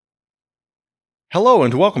Hello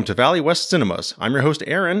and welcome to Valley West Cinemas. I'm your host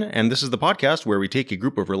Aaron, and this is the podcast where we take a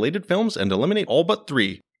group of related films and eliminate all but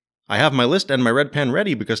three. I have my list and my red pen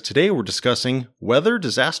ready because today we're discussing weather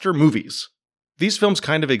disaster movies. These films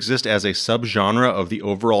kind of exist as a subgenre of the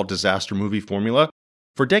overall disaster movie formula.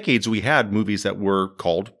 For decades we had movies that were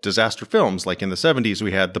called disaster films, like in the 70s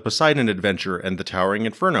we had The Poseidon Adventure and The Towering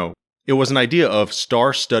Inferno. It was an idea of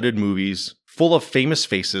star-studded movies full of famous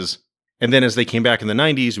faces. And then as they came back in the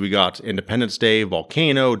 90s, we got Independence Day,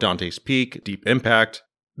 Volcano, Dante's Peak, Deep Impact.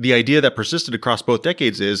 The idea that persisted across both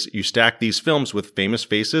decades is you stack these films with famous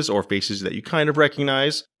faces or faces that you kind of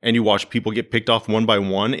recognize, and you watch people get picked off one by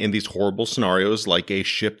one in these horrible scenarios like a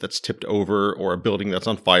ship that's tipped over, or a building that's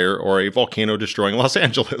on fire, or a volcano destroying Los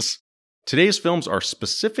Angeles. Today's films are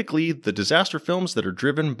specifically the disaster films that are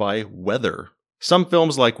driven by weather. Some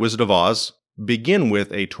films like Wizard of Oz begin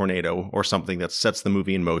with a tornado or something that sets the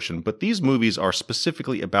movie in motion, but these movies are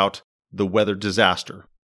specifically about the weather disaster.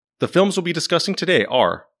 The films we'll be discussing today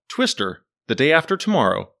are Twister, The Day After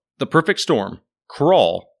Tomorrow, The Perfect Storm,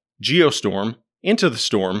 Crawl, Geostorm, Into the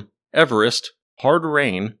Storm, Everest, Hard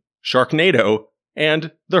Rain, Sharknado,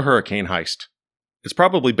 and The Hurricane Heist. It's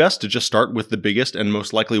probably best to just start with the biggest and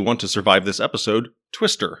most likely one to survive this episode,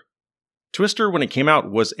 Twister. Twister, when it came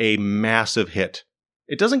out, was a massive hit.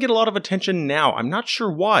 It doesn't get a lot of attention now. I'm not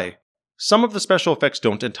sure why. Some of the special effects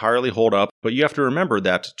don't entirely hold up, but you have to remember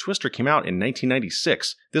that Twister came out in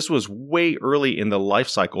 1996. This was way early in the life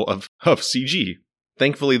cycle of CG.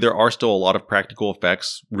 Thankfully, there are still a lot of practical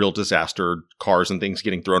effects, real disaster, cars and things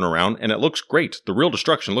getting thrown around, and it looks great. The real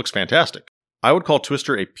destruction looks fantastic. I would call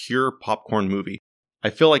Twister a pure popcorn movie. I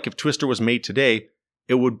feel like if Twister was made today,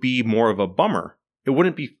 it would be more of a bummer. It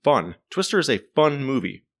wouldn't be fun. Twister is a fun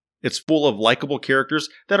movie. It's full of likable characters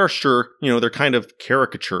that are they're kind of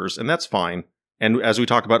caricatures, and that's fine. And as we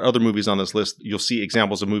talk about other movies on this list, you'll see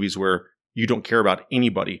examples of movies where you don't care about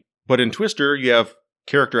anybody. But in Twister, you have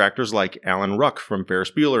character actors like Alan Ruck from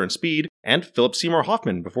Ferris Bueller and Speed, and Philip Seymour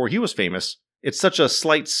Hoffman before he was famous. It's such a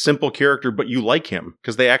slight, simple character, but you like him,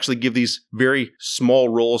 because they actually give these very small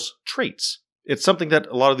roles traits. It's something that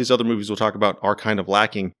a lot of these other movies we'll talk about are kind of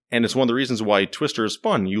lacking, and it's one of the reasons why Twister is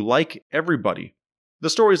fun. You like everybody. The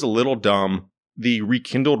story's a little dumb. The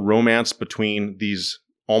rekindled romance between these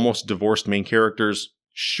almost divorced main characters,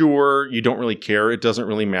 sure, you don't really care. It doesn't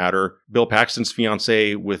really matter. Bill Paxton's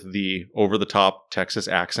fiancée with the over-the-top Texas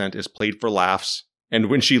accent is played for laughs. And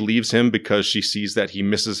when she leaves him because she sees that he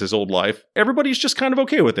misses his old life, everybody's just kind of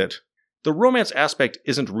okay with it. The romance aspect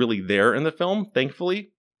isn't really there in the film,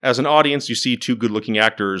 thankfully. As an audience, you see two good-looking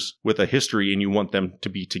actors with a history and you want them to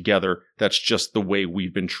be together. That's just the way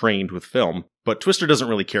we've been trained with film. But Twister doesn't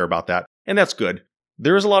really care about that, and that's good.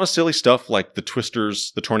 There is a lot of silly stuff like the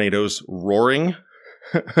twisters, the tornadoes roaring,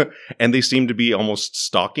 and they seem to be almost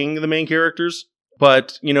stalking the main characters.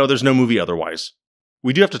 But, there's no movie otherwise.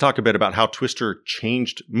 We do have to talk a bit about how Twister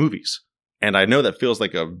changed movies. And I know that feels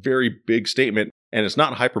like a very big statement, and it's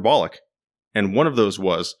not hyperbolic. And one of those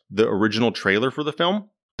was the original trailer for the film.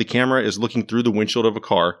 The camera is looking through the windshield of a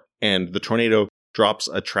car, and the tornado drops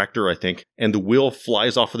a tractor, I think, and the wheel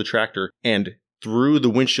flies off of the tractor and through the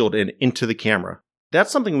windshield and into the camera.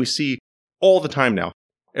 That's something we see all the time now.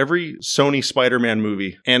 Every Sony Spider-Man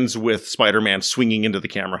movie ends with Spider-Man swinging into the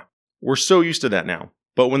camera. We're so used to that now.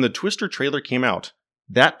 But when the Twister trailer came out,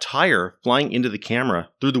 that tire flying into the camera,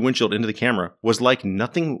 through the windshield into the camera, was like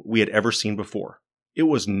nothing we had ever seen before. It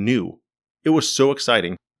was new. It was so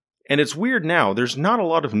exciting. And it's weird now, there's not a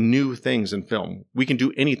lot of new things in film. We can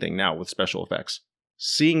do anything now with special effects.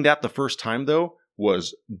 Seeing that the first time, though,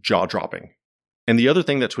 was jaw-dropping. And the other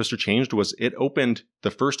thing that Twister changed was it opened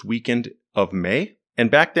the first weekend of May. And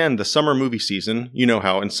back then, the summer movie season, you know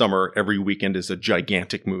how in summer every weekend is a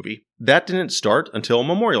gigantic movie. That didn't start until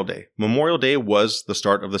Memorial Day. Memorial Day was the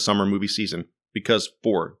start of the summer movie season, because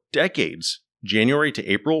for decades, January to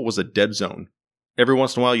April was a dead zone. Every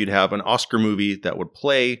once in a while, you'd have an Oscar movie that would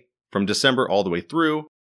play from December all the way through.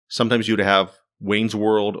 Sometimes you'd have Wayne's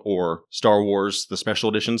World or Star Wars, the special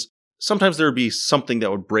editions. Sometimes there would be something that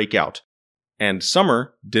would break out. And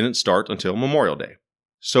summer didn't start until Memorial Day.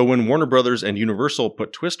 So when Warner Brothers and Universal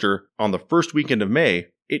put Twister on the first weekend of May,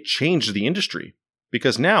 it changed the industry.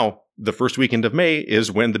 Because now, the first weekend of May is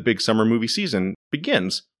when the big summer movie season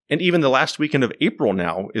begins. And even the last weekend of April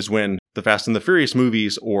now is when the Fast and the Furious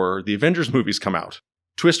movies or the Avengers movies come out.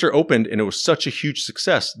 Twister opened and it was such a huge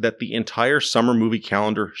success that the entire summer movie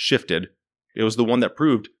calendar shifted. It was the one that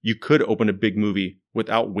proved you could open a big movie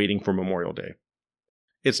without waiting for Memorial Day.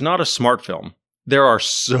 It's not a smart film. There are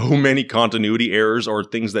so many continuity errors or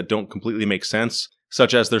things that don't completely make sense,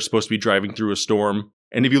 such as they're supposed to be driving through a storm.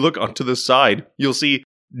 And if you look onto the side, you'll see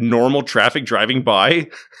normal traffic driving by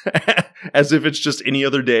as if it's just any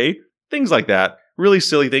other day. Things like that. Really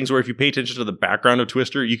silly things where if you pay attention to the background of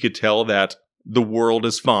Twister, you could tell that the world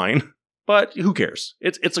is fine. But who cares?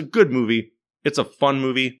 It's a good movie. It's a fun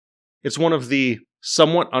movie. It's one of the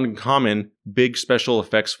somewhat uncommon big special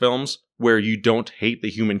effects films where you don't hate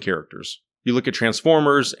the human characters. You look at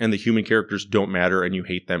Transformers and the human characters don't matter and you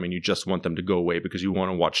hate them and you just want them to go away because you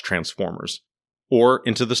want to watch Transformers. Or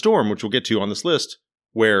Into the Storm, which we'll get to on this list,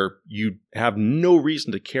 where you have no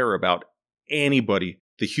reason to care about anybody.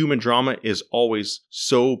 The human drama is always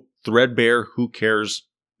so threadbare. Who cares?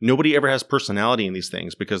 Nobody ever has personality in these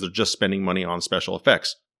things because they're just spending money on special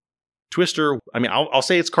effects. Twister, I'll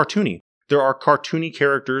say it's cartoony. There are cartoony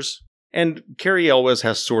characters, and Cary Elwes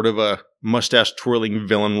has sort of a mustache-twirling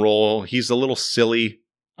villain role. He's a little silly.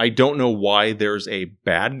 I don't know why there's a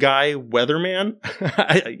bad guy weatherman.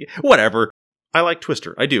 Whatever. I like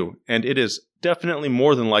Twister. I do. And it is definitely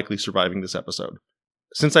more than likely surviving this episode.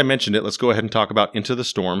 Since I mentioned it, let's go ahead and talk about Into the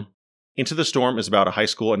Storm. Into the Storm is about a high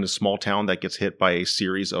school in a small town that gets hit by a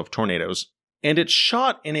series of tornadoes. And it's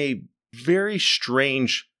shot in a very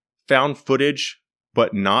strange found footage,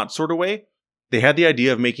 but not sort of way. They had the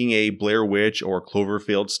idea of making a Blair Witch or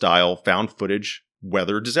Cloverfield style found footage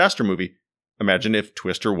weather disaster movie. Imagine if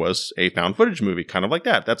Twister was a found footage movie, kind of like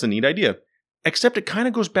that. That's a neat idea. Except it kind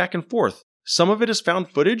of goes back and forth. Some of it is found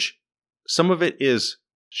footage. Some of it is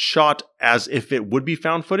shot as if it would be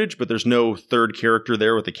found footage, but there's no third character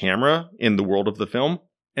there with a camera in the world of the film.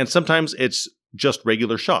 And sometimes it's just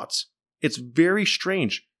regular shots. It's very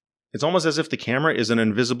strange. It's almost as if the camera is an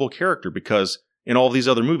invisible character because in all these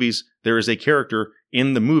other movies, there is a character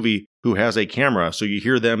in the movie who has a camera. So you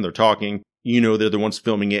hear them, they're talking, you know they're the ones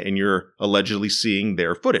filming it, and you're allegedly seeing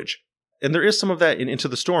their footage. And there is some of that in Into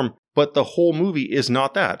the Storm, but the whole movie is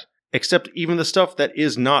not that. Except even the stuff that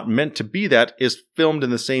is not meant to be that is filmed in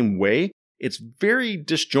the same way. It's very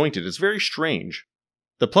disjointed. It's very strange.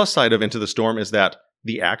 The plus side of Into the Storm is that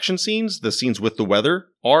the action scenes, the scenes with the weather,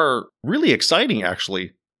 are really exciting,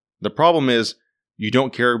 actually. The problem is you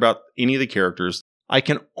don't care about any of the characters. I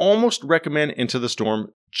can almost recommend Into the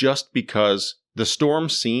Storm just because the storm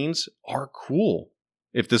scenes are cool.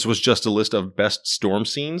 If this was just a list of best storm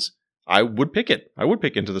scenes, I would pick it. I would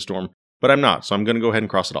pick Into the Storm. But I'm not, so I'm going to go ahead and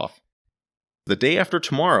cross it off. The Day After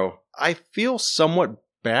Tomorrow, I feel somewhat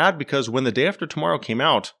bad because when The Day After Tomorrow came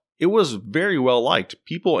out, it was very well liked.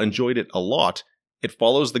 People enjoyed it a lot. It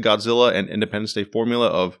follows the Godzilla and Independence Day formula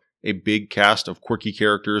of a big cast of quirky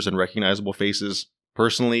characters and recognizable faces.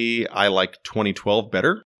 Personally, I like 2012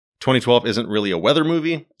 better. 2012 isn't really a weather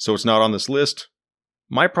movie, so it's not on this list.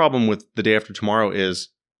 My problem with The Day After Tomorrow is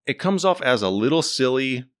it comes off as a little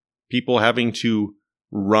silly, people having to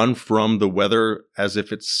run from the weather as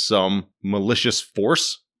if it's some malicious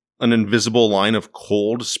force, an invisible line of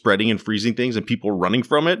cold spreading and freezing things and people running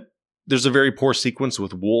from it. There's a very poor sequence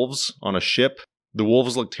with wolves on a ship. The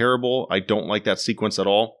wolves look terrible. I don't like that sequence at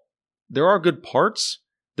all. There are good parts.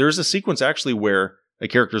 There is a sequence actually where a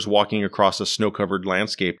character is walking across a snow-covered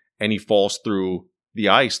landscape and he falls through the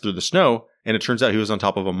ice, through the snow, and it turns out he was on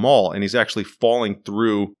top of a mall and he's actually falling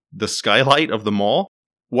through the skylight of the mall.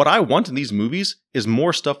 What I want in these movies is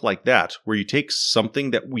more stuff like that, where you take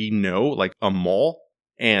something that we know, like a mall,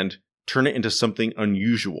 and turn it into something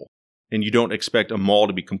unusual. And you don't expect a mall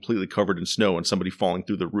to be completely covered in snow and somebody falling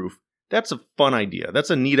through the roof. That's a fun idea. That's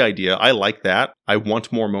a neat idea. I like that. I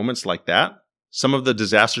want more moments like that. Some of the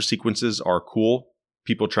disaster sequences are cool.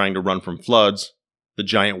 People trying to run from floods, the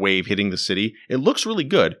giant wave hitting the city. It looks really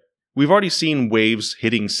good. We've already seen waves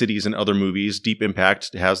hitting cities in other movies. Deep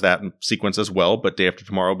Impact has that sequence as well, but Day After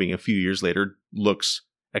Tomorrow, being a few years later, looks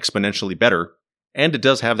exponentially better. And it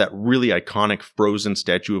does have that really iconic frozen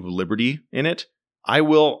Statue of Liberty in it. I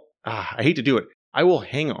hate to do it. I will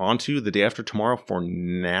hang on to The Day After Tomorrow for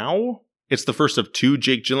now. It's the first of 2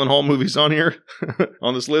 Jake Gyllenhaal movies on here,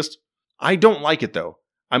 on this list. I don't like it though.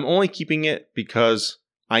 I'm only keeping it because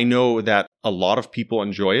I know that a lot of people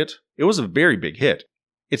enjoy it. It was a very big hit.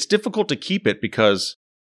 It's difficult to keep it because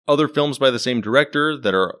other films by the same director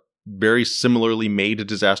that are very similarly made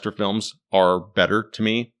disaster films are better to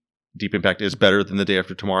me. Deep Impact is better than The Day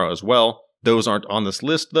After Tomorrow as well. Those aren't on this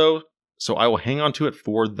list though, so I will hang on to it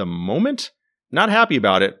for the moment. Not happy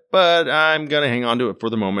about it, but I'm going to hang on to it for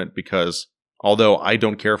the moment because although I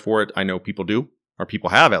don't care for it, I know people do, or people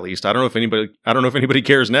have at least. I don't know if anybody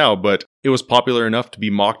cares now, but it was popular enough to be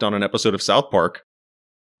mocked on an episode of South Park.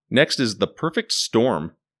 Next is The Perfect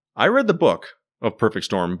Storm. I read the book of Perfect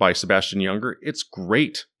Storm by Sebastian Junger. It's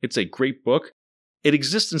great. It's a great book. It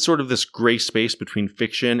exists in sort of this gray space between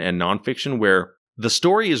fiction and nonfiction where the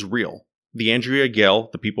story is real. The Andrea Gale,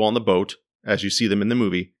 the people on the boat, as you see them in the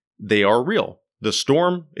movie, they are real. The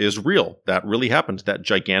storm is real. That really happened. That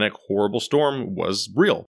gigantic, horrible storm was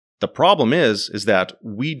real. The problem is that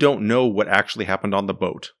we don't know what actually happened on the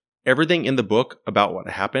boat. Everything in the book about what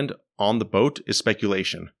happened on the boat is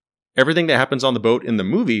speculation. Everything that happens on the boat in the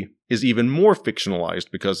movie is even more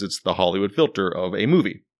fictionalized because it's the Hollywood filter of a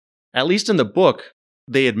movie. At least in the book,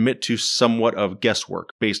 they admit to somewhat of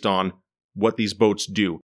guesswork based on what these boats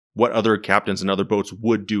do, what other captains and other boats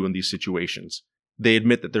would do in these situations. They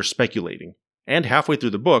admit that they're speculating. And halfway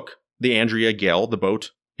through the book, the Andrea Gale, the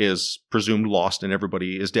boat, is presumed lost and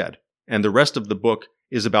everybody is dead. And the rest of the book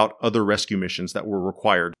is about other rescue missions that were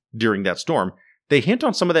required during that storm. They hint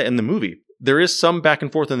on some of that in the movie. There is some back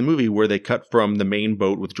and forth in the movie where they cut from the main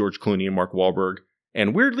boat with George Clooney and Mark Wahlberg,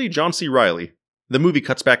 and weirdly, John C. Reilly. The movie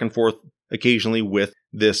cuts back and forth occasionally with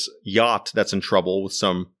this yacht that's in trouble with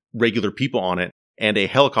some regular people on it, and a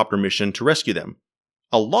helicopter mission to rescue them.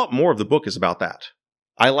 A lot more of the book is about that.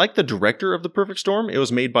 I like the director of The Perfect Storm. It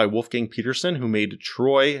was made by Wolfgang Petersen, who made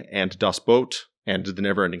Troy and Das Boot and The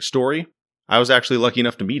Neverending Story. I was actually lucky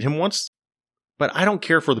enough to meet him once, but I don't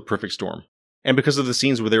care for The Perfect Storm. And because of the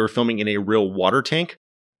scenes where they were filming in a real water tank,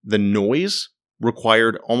 the noise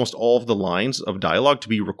required almost all of the lines of dialogue to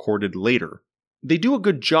be recorded later. They do a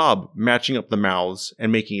good job matching up the mouths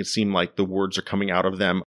and making it seem like the words are coming out of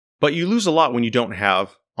them, but you lose a lot when you don't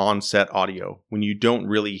have on-set audio, when you don't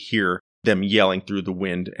really hear them yelling through the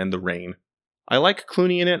wind and the rain. I like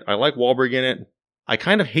Clooney in it. I like Wahlberg in it. I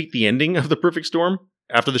kind of hate the ending of The Perfect Storm.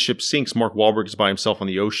 After the ship sinks, Mark Wahlberg is by himself on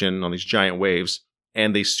the ocean on these giant waves,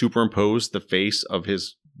 and they superimpose the face of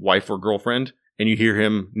his wife or girlfriend, and you hear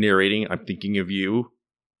him narrating, "I'm thinking of you."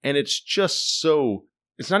 And it's just so...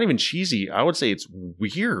 It's not even cheesy. I would say it's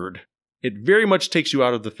weird. It very much takes you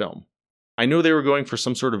out of the film. I know they were going for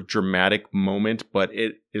some sort of dramatic moment, but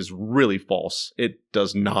it is really false. It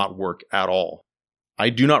does not work at all. I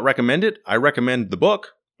do not recommend it. I recommend the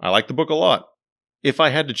book. I like the book a lot. If I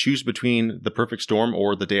had to choose between The Perfect Storm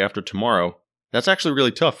or The Day After Tomorrow, that's actually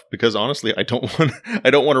really tough because honestly, I don't want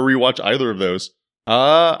to rewatch either of those.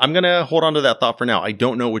 I'm going to hold on to that thought for now. I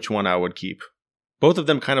don't know which one I would keep. Both of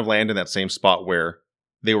them kind of land in that same spot where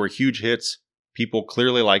they were huge hits. People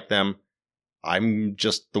clearly like them. I'm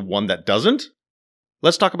just the one that doesn't.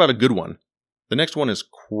 Let's talk about a good one. The next one is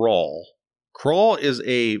Crawl. Crawl is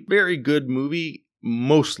a very good movie,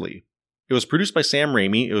 mostly. It was produced by Sam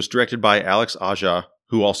Raimi. It was directed by Alex Aja,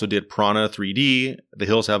 who also did Piranha 3D, The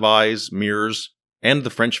Hills Have Eyes, Mirrors, and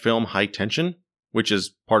the French film High Tension, which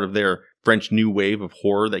is part of their French new wave of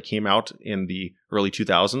horror that came out in the early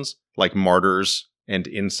 2000s, like Martyrs and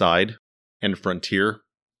Inside and Frontier.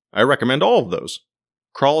 I recommend all of those.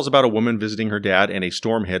 Crawl is about a woman visiting her dad, and a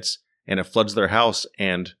storm hits, and it floods their house,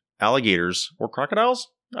 and alligators, or crocodiles?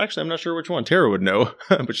 Actually, I'm not sure which one. Tara would know,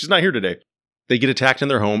 but she's not here today. They get attacked in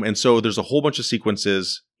their home, and so there's a whole bunch of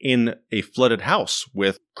sequences in a flooded house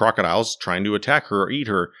with crocodiles trying to attack her or eat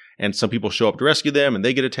her, and some people show up to rescue them, and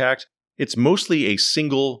they get attacked. It's mostly a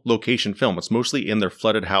single location film. It's mostly in their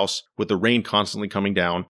flooded house with the rain constantly coming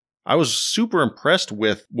down. I was super impressed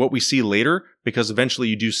with what we see later, because eventually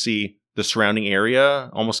you do see the surrounding area,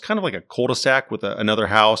 almost kind of like a cul-de-sac with another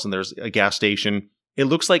house, and there's a gas station. It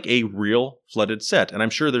looks like a real flooded set, and I'm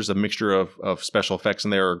sure there's a mixture of special effects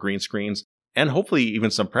in there or green screens, and hopefully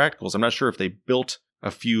even some practicals. I'm not sure if they built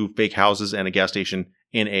a few fake houses and a gas station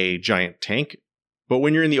in a giant tank, but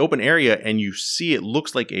when you're in the open area and you see it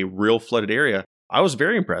looks like a real flooded area, I was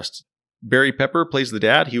very impressed. Barry Pepper plays the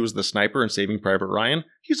dad. He was the sniper in Saving Private Ryan.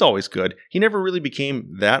 He's always good. He never really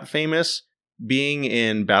became that famous. Being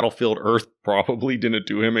in Battlefield Earth probably didn't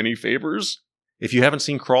do him any favors. If you haven't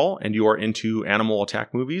seen Crawl and you are into animal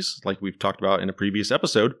attack movies, like we've talked about in a previous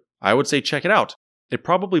episode, I would say check it out. It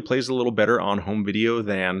probably plays a little better on home video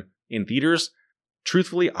than in theaters.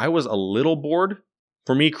 Truthfully, I was a little bored.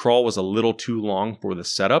 For me, Crawl was a little too long for the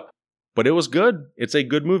setup, but it was good. It's a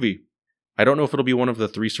good movie. I don't know if it'll be one of the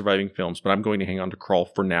 3 surviving films, but I'm going to hang on to Crawl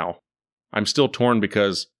for now. I'm still torn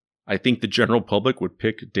because I think the general public would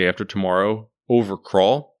pick Day After Tomorrow over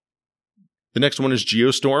Crawl. The next one is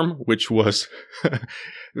Geostorm, which was...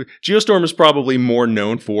 Geostorm is probably more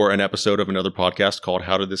known for an episode of another podcast called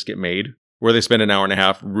How Did This Get Made?, where they spend an hour and a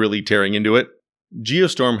half really tearing into it.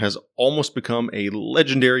 Geostorm has almost become a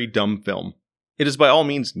legendary dumb film. It is by all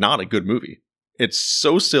means not a good movie. It's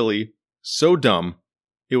so silly, so dumb.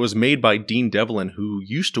 It was made by Dean Devlin, who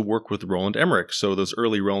used to work with Roland Emmerich, so those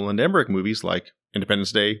early Roland Emmerich movies like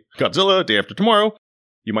Independence Day, Godzilla, Day After Tomorrow,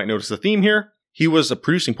 you might notice the theme here. He was a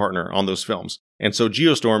producing partner on those films, and so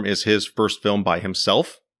Geostorm is his first film by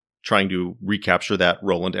himself, trying to recapture that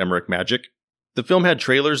Roland Emmerich magic. The film had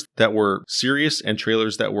trailers that were serious and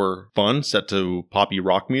trailers that were fun, set to poppy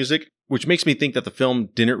rock music, which makes me think that the film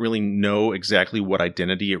didn't really know exactly what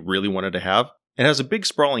identity it really wanted to have. It has a big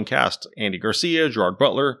sprawling cast: Andy Garcia, Gerard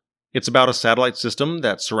Butler. It's about a satellite system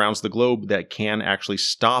that surrounds the globe that can actually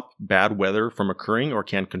stop bad weather from occurring or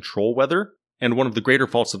can control weather. And one of the greater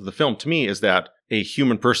faults of the film to me is that a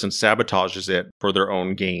human person sabotages it for their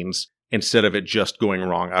own gains instead of it just going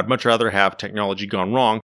wrong. I'd much rather have technology gone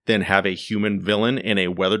wrong than have a human villain in a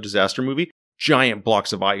weather disaster movie. Giant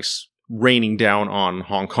blocks of ice raining down on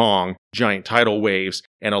Hong Kong, giant tidal waves,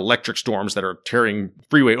 and electric storms that are tearing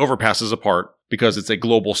freeway overpasses apart because it's a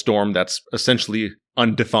global storm that's essentially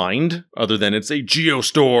undefined, other than it's a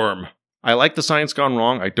geostorm. I like the science gone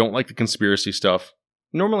wrong. I don't like the conspiracy stuff.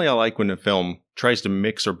 Normally I like when a film tries to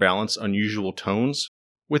mix or balance unusual tones.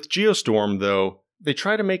 With Geostorm, though, they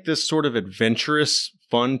try to make this sort of adventurous,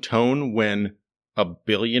 fun tone when a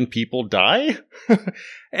billion people die.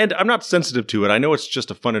 And I'm not sensitive to it. I know it's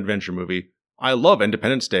just a fun adventure movie. I love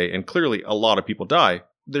Independence Day, and clearly a lot of people die.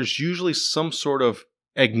 There's usually some sort of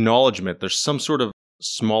acknowledgement. There's some sort of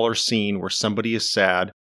smaller scene where somebody is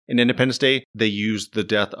sad. In Independence Day, they use the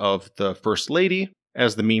death of the First Lady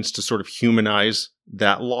as the means to sort of humanize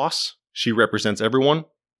that loss. She represents everyone.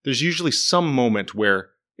 There's usually some moment where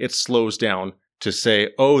it slows down to say,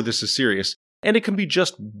 oh, this is serious. And it can be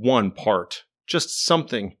just one part, just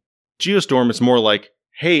something. Geostorm is more like,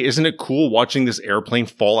 hey, isn't it cool watching this airplane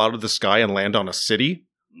fall out of the sky and land on a city?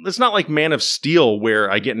 It's not like Man of Steel where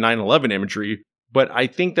I get 9/11 imagery, but I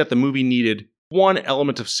think that the movie needed one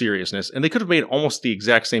element of seriousness, and they could have made almost the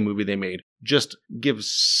exact same movie they made. Just give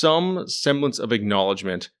some semblance of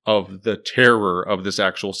acknowledgement of the terror of this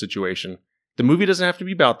actual situation. The movie doesn't have to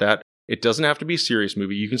be about that. It doesn't have to be a serious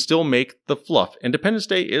movie. You can still make the fluff. Independence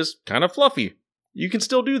Day is kind of fluffy. You can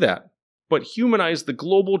still do that. But humanize the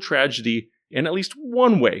global tragedy in at least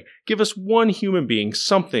one way. Give us one human being,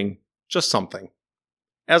 something, just something.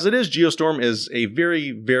 As it is, Geostorm is a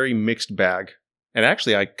very, very mixed bag. And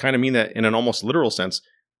actually, I kind of mean that in an almost literal sense.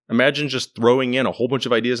 Imagine just throwing in a whole bunch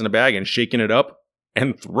of ideas in a bag and shaking it up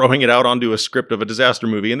and throwing it out onto a script of a disaster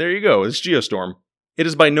movie, and there you go, it's Geostorm. It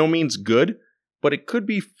is by no means good, but it could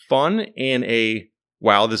be fun in a,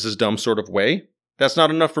 wow, this is dumb sort of way. That's not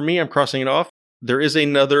enough for me, I'm crossing it off. There is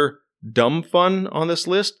another dumb fun on this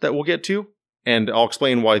list that we'll get to, and I'll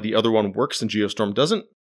explain why the other one works and Geostorm doesn't.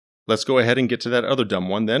 Let's go ahead and get to that other dumb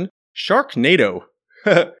one then. Sharknado.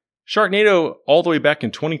 Sharknado all the way back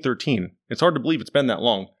in 2013. It's hard to believe it's been that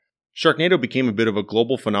long. Sharknado became a bit of a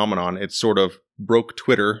global phenomenon. It sort of broke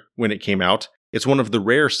Twitter when it came out. It's one of the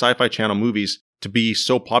rare Sci-Fi Channel movies to be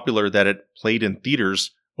so popular that it played in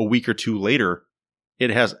theaters a week or two later. It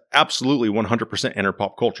has absolutely 100% entered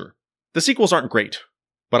pop culture. The sequels aren't great,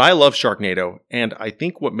 but I love Sharknado, and I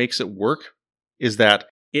think what makes it work is that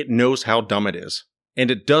it knows how dumb it is. And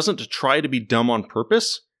it doesn't try to be dumb on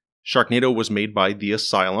purpose. Sharknado was made by The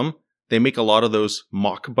Asylum. They make a lot of those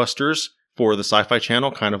mockbusters for the Sci-Fi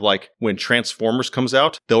Channel, kind of like when Transformers comes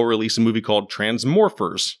out, they'll release a movie called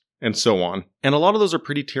Transmorphers, and so on. And a lot of those are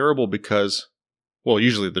pretty terrible because, well,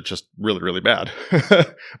 usually they're just really, really bad.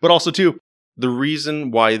 But also, too, the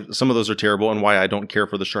reason why some of those are terrible and why I don't care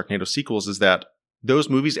for the Sharknado sequels is that those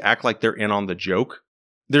movies act like they're in on the joke.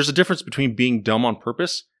 There's a difference between being dumb on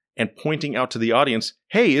purpose and pointing out to the audience,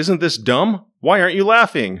 hey, isn't this dumb? Why aren't you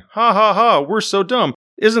laughing? Ha ha ha, we're so dumb.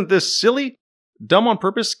 Isn't this silly? Dumb on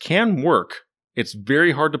purpose can work. It's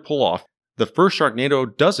very hard to pull off. The first Sharknado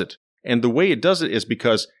does it. And the way it does it is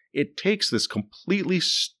because it takes this completely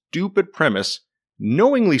stupid premise,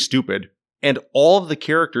 knowingly stupid, and all of the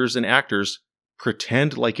characters and actors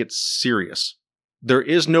pretend like it's serious. There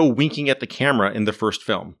is no winking at the camera in the first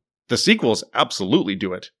film. The sequels absolutely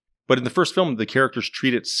do it. But in the first film, the characters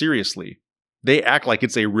treat it seriously. They act like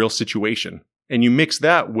it's a real situation. And you mix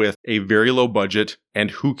that with a very low budget and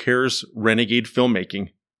who cares renegade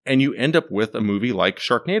filmmaking, and you end up with a movie like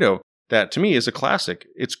Sharknado that to me is a classic.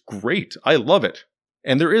 It's great. I love it.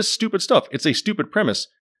 And there is stupid stuff. It's a stupid premise.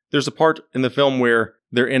 There's a part in the film where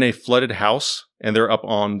they're in a flooded house and they're up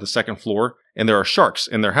on the second floor and there are sharks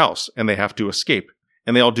in their house and they have to escape.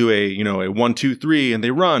 And they all do a 1, 2, 3 and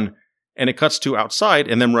they run. And it cuts to outside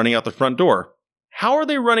and them running out the front door. How are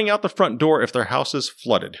they running out the front door if their house is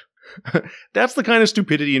flooded? That's the kind of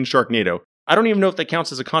stupidity in Sharknado. I don't even know if that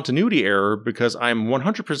counts as a continuity error because I'm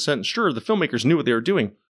 100% sure the filmmakers knew what they were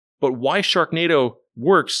doing. But why Sharknado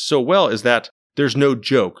works so well is that there's no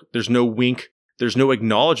joke, there's no wink, there's no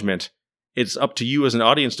acknowledgement. It's up to you as an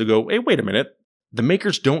audience to go, hey, wait a minute. The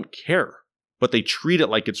makers don't care, but they treat it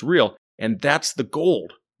like it's real. And that's the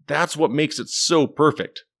gold. That's what makes it so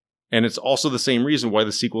perfect. And it's also the same reason why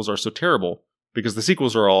the sequels are so terrible. because the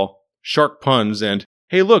sequels are all shark puns and,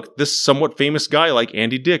 hey look, this somewhat famous guy like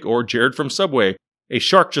Andy Dick or Jared from Subway. A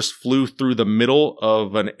shark just flew through the middle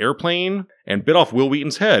of an airplane and bit off Will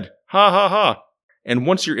Wheaton's head. Ha ha ha. And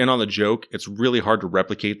once you're in on the joke, it's really hard to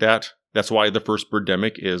replicate that. That's why the first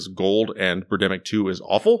Birdemic is gold and Birdemic 2 is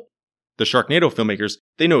awful. The Sharknado filmmakers,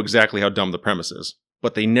 they know exactly how dumb the premise is,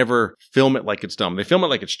 but they never film it like it's dumb. They film it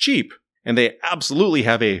like it's cheap, and they absolutely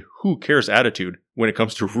have a who cares attitude when it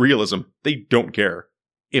comes to realism. They don't care.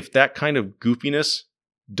 If that kind of goofiness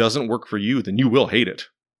doesn't work for you, then you will hate it.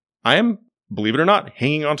 I am, believe it or not,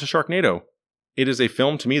 hanging on to Sharknado. It is a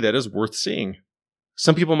film to me that is worth seeing.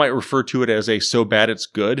 Some people might refer to it as a so bad it's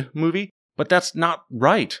good movie, but that's not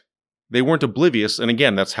right. They weren't oblivious, and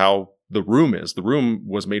again, that's how The Room is. The Room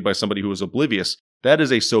was made by somebody who was oblivious. That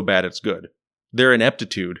is a so bad it's good. Their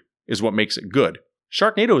ineptitude is what makes it good.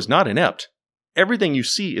 Sharknado is not inept. Everything you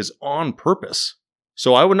see is on purpose.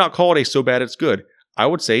 So I would not call it a so bad it's good. I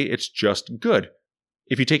would say it's just good.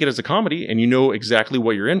 If you take it as a comedy and you know exactly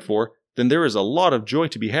what you're in for, then there is a lot of joy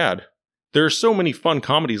to be had. There are so many fun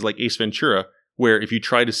comedies like Ace Ventura, where if you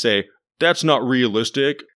try to say, that's not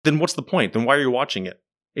realistic, then what's the point? Then why are you watching it?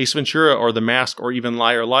 Ace Ventura or The Mask or even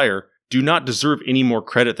Liar Liar do not deserve any more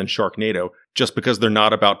credit than Sharknado just because they're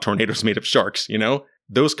not about tornadoes made of sharks, you know?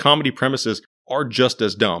 Those comedy premises are just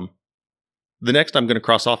as dumb. The next I'm going to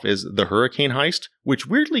cross off is The Hurricane Heist, which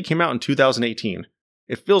weirdly came out in 2018.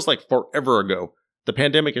 It feels like forever ago. The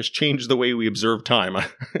pandemic has changed the way we observe time.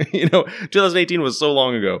 2018 was so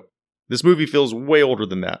long ago. This movie feels way older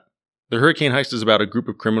than that. The Hurricane Heist is about a group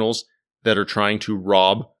of criminals that are trying to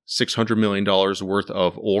rob $600 million worth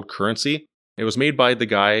of old currency. It was made by the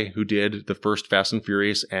guy who did the first Fast and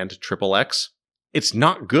Furious and Triple X. It's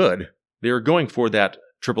not good. They are going for that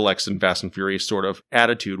Triple X and Fast and Furious sort of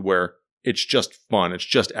attitude where it's just fun, it's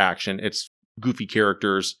just action, it's goofy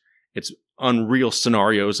characters, it's unreal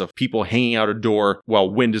scenarios of people hanging out a door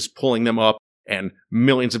while wind is pulling them up and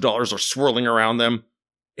millions of dollars are swirling around them.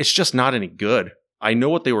 It's just not any good. I know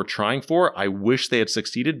what they were trying for. I wish they had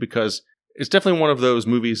succeeded because it's definitely one of those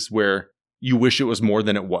movies where you wish it was more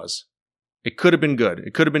than it was. It could have been good.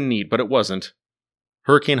 It could have been neat, but it wasn't.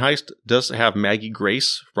 Hurricane Heist does have Maggie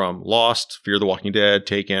Grace from Lost, Fear the Walking Dead,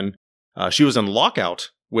 Taken. She was in Lockout,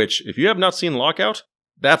 which, if you have not seen Lockout,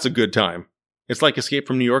 that's a good time. It's like Escape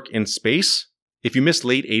from New York in space. If you miss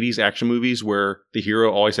late 80s action movies where the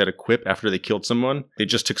hero always had a quip after they killed someone, they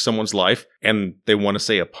just took someone's life, and they want to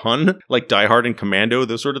say a pun, like Die Hard and Commando,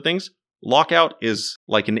 those sort of things, Lockout is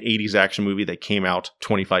like an 80s action movie that came out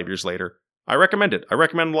 25 years later. I recommend it. I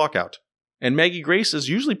recommend Lockout. And Maggie Grace is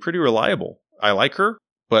usually pretty reliable. I like her,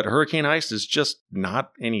 but Hurricane Heist is just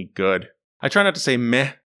not any good. I try not to say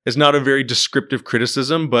meh. It's not a very descriptive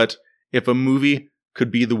criticism, but if a movie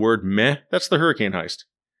could be the word meh, that's The Hurricane Heist.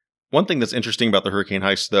 One thing that's interesting about The Hurricane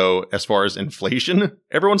Heist, though, as far as inflation,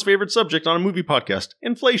 everyone's favorite subject on a movie podcast,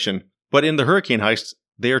 inflation. But in The Hurricane Heist,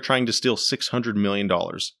 they are trying to steal $600 million.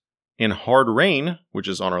 In Hard Rain, which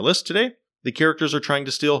is on our list today, the characters are trying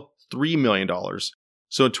to steal $3 million.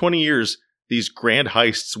 So in 20 years, these grand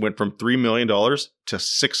heists went from $3 million to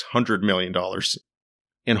 $600 million.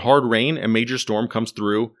 In Hard Rain, a major storm comes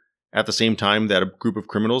through at the same time that a group of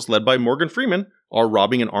criminals led by Morgan Freeman are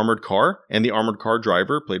robbing an armored car, and the armored car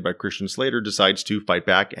driver, played by Christian Slater, decides to fight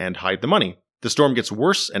back and hide the money. The storm gets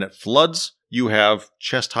worse and it floods. You have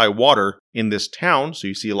chest-high water in this town, so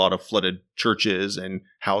you see a lot of flooded churches and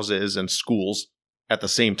houses and schools at the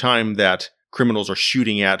same time that criminals are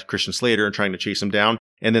shooting at Christian Slater and trying to chase him down.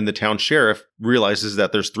 And then the town sheriff realizes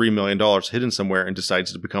that there's $3 million hidden somewhere and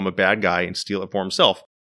decides to become a bad guy and steal it for himself.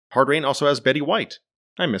 Hard Rain also has Betty White.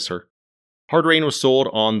 I miss her. Hard Rain was sold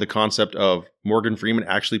on the concept of Morgan Freeman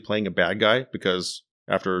actually playing a bad guy because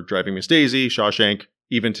after Driving Miss Daisy, Shawshank,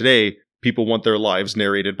 even today, people want their lives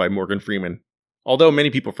narrated by Morgan Freeman. Although many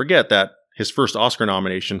people forget that his first Oscar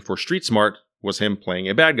nomination for Street Smart was him playing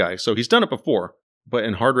a bad guy, so he's done it before. But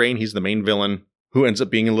in Hard Rain, he's the main villain, who ends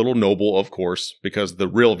up being a little noble, of course, because the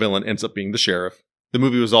real villain ends up being the sheriff. The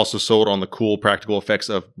movie was also sold on the cool practical effects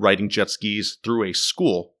of riding jet skis through a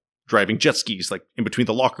school, driving jet skis, like in between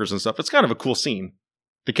the lockers and stuff. It's kind of a cool scene.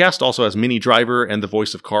 The cast also has Minnie Driver and the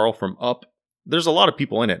voice of Carl from Up. There's a lot of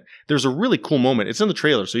people in it. There's a really cool moment. It's in the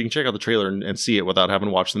trailer, so you can check out the trailer and see it without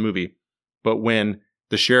having watched the movie. But when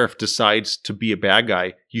the sheriff decides to be a bad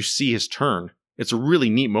guy, you see his turn. It's a really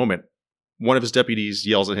neat moment. One of his deputies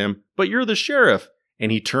yells at him, "But you're the sheriff!"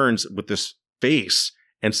 And he turns with this face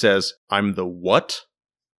and says, "I'm the what?"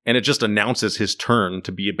 And it just announces his turn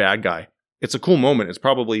to be a bad guy. It's a cool moment. It's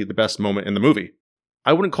probably the best moment in the movie.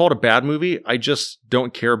 I wouldn't call it a bad movie. I just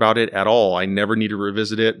don't care about it at all. I never need to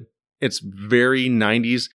revisit it. It's very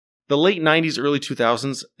 90s, The late 90s, early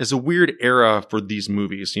 2000s is a weird era for these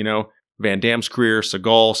movies, you know? Van Damme's career,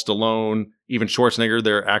 Seagal, Stallone, even Schwarzenegger,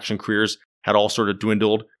 their action careers had all sort of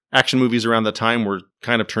dwindled. Action movies around the time were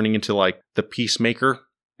kind of turning into like The Peacemaker.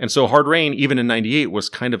 And so Hard Rain, even in 98, was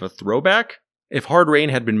kind of a throwback. If Hard Rain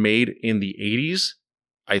had been made in the 80s,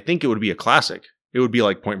 I think it would be a classic. It would be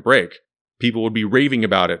like Point Break. People would be raving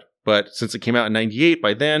about it. But since it came out in 98,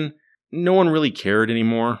 by then, no one really cared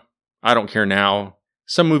anymore. I don't care now.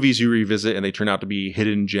 Some movies you revisit and they turn out to be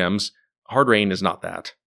hidden gems. Hard Rain is not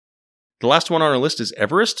that. The last one on our list is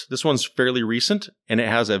Everest. This one's fairly recent, and it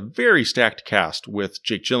has a very stacked cast with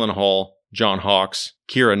Jake Gyllenhaal, John Hawkes,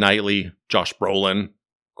 Keira Knightley, Josh Brolin,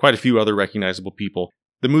 quite a few other recognizable people.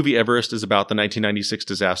 The movie Everest is about the 1996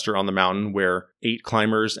 disaster on the mountain where 8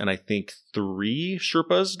 climbers and I think 3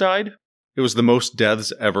 Sherpas died. It was the most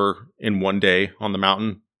deaths ever in one day on the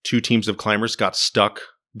mountain. 2 teams of climbers got stuck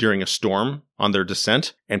during a storm on their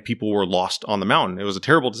descent, and people were lost on the mountain. It was a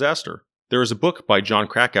terrible disaster. There is a book by Jon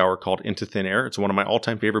Krakauer called Into Thin Air. It's one of my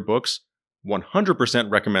all-time favorite books. 100%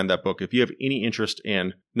 recommend that book. If you have any interest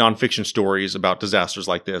in nonfiction stories about disasters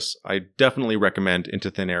like this, I definitely recommend Into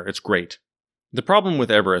Thin Air. It's great. The problem with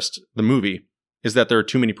Everest, the movie, is that there are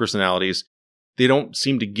too many personalities. They don't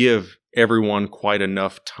seem to give everyone quite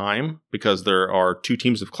enough time because there are 2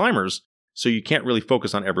 teams of climbers, so you can't really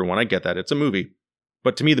focus on everyone. I get that. It's a movie.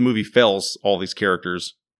 But to me, the movie fails all these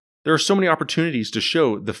characters. There are so many opportunities to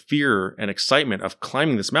show the fear and excitement of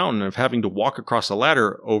climbing this mountain, of having to walk across a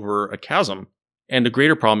ladder over a chasm. And the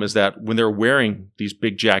greater problem is that when they're wearing these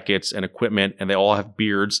big jackets and equipment and they all have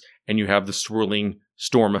beards and you have the swirling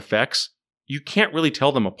storm effects, you can't really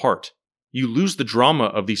tell them apart. You lose the drama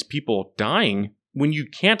of these people dying when you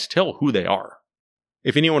can't tell who they are.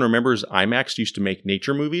 If anyone remembers, IMAX used to make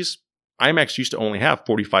nature movies. IMAX used to only have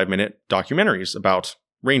 45-minute documentaries about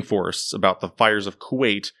rainforests, about the fires of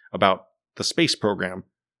Kuwait, about the space program,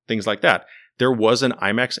 things like that. There was an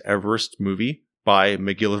IMAX Everest movie by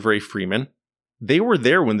MacGillivray Freeman. They were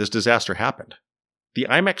there when this disaster happened. The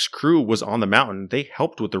IMAX crew was on the mountain. They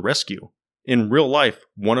helped with the rescue. In real life,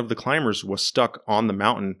 one of the climbers was stuck on the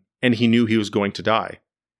mountain and he knew he was going to die.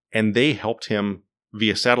 And they helped him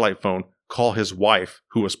via satellite phone call his wife,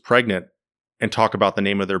 who was pregnant, and talk about the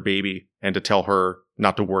name of their baby and to tell her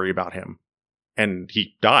not to worry about him. And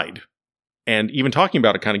he died. And even talking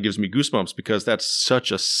about it kind of gives me goosebumps because that's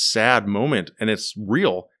such a sad moment and it's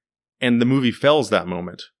real. And the movie fails that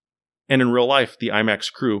moment. And in real life, the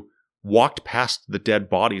IMAX crew walked past the dead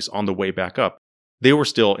bodies on the way back up. They were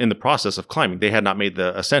still in the process of climbing. They had not made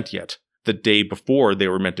the ascent yet. The day before they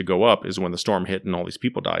were meant to go up is when the storm hit and all these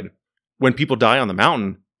people died. When people die on the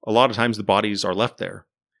mountain, a lot of times the bodies are left there.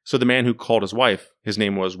 So the man who called his wife, his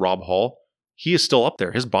name was Rob Hall, he is still up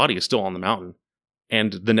there. His body is still on the mountain.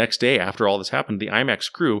 And the next day after all this happened, the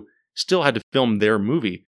IMAX crew still had to film their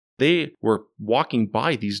movie. They were walking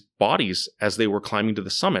by these bodies as they were climbing to the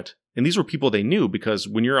summit. And these were people they knew because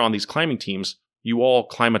when you're on these climbing teams, you all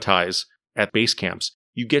climatize at base camps.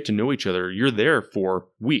 You get to know each other. You're there for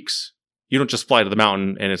weeks. You don't just fly to the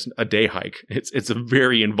mountain and it's a day hike. It's a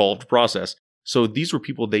very involved process. So these were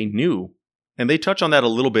people they knew. And they touch on that a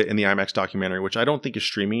little bit in the IMAX documentary, which I don't think is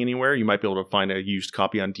streaming anywhere. You might be able to find a used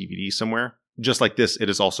copy on DVD somewhere. Just like this, it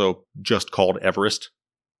is also just called Everest.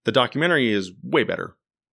 The documentary is way better.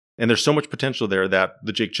 And there's so much potential there that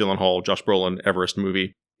the Jake Gyllenhaal, Josh Brolin Everest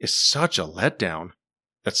movie is such a letdown.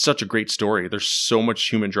 That's such a great story. There's so much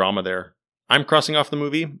human drama there. I'm crossing off the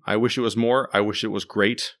movie. I wish it was more. I wish it was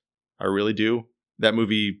great. I really do. That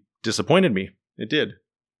movie disappointed me. It did.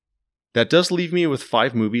 That does leave me with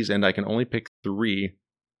 5 movies, and I can only pick 3.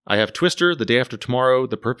 I have Twister, The Day After Tomorrow,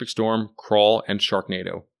 The Perfect Storm, Crawl, and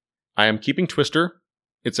Sharknado. I am keeping Twister.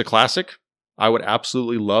 It's a classic. I would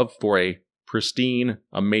absolutely love for a pristine,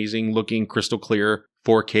 amazing looking, crystal clear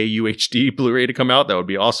 4K UHD Blu-ray to come out. That would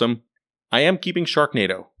be awesome. I am keeping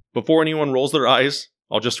Sharknado. Before anyone rolls their eyes,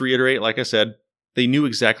 I'll just reiterate, like I said, they knew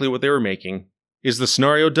exactly what they were making. Is the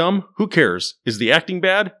scenario dumb? Who cares? Is the acting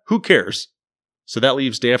bad? Who cares? So that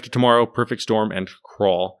leaves Day After Tomorrow, Perfect Storm, and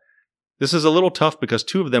Crawl. This is a little tough because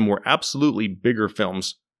 2 of them were absolutely bigger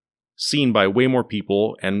films, seen by way more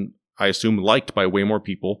people, and I assume liked by way more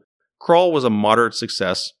people. Crawl was a moderate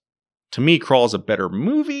success. To me, Crawl is a better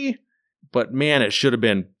movie, but man, it should have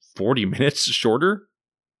been 40 minutes shorter.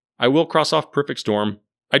 I will cross off Perfect Storm.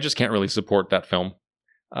 I just can't really support that film.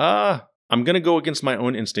 I'm going to go against my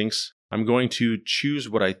own instincts. I'm going to choose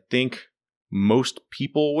what I think most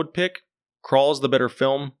people would pick. Crawl is the better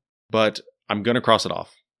film, but I'm going to cross it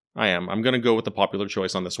off. I am. I'm going to go with the popular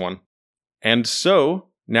choice on this one. And so,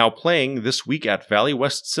 now playing this week at Valley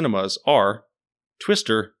West Cinemas are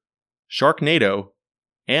Twister, Sharknado,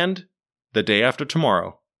 and The Day After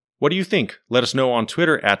Tomorrow. What do you think? Let us know on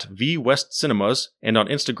Twitter at VWestCinemas and on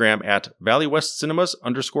Instagram at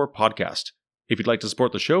ValleyWestCinemas_podcast. If you'd like to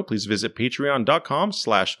support the show, please visit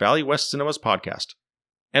patreon.com/ValleyWestCinemasPodcast.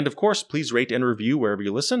 And of course, please rate and review wherever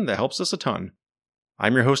you listen. That helps us a ton.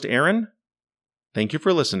 I'm your host, Aaron. Thank you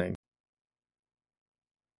for listening.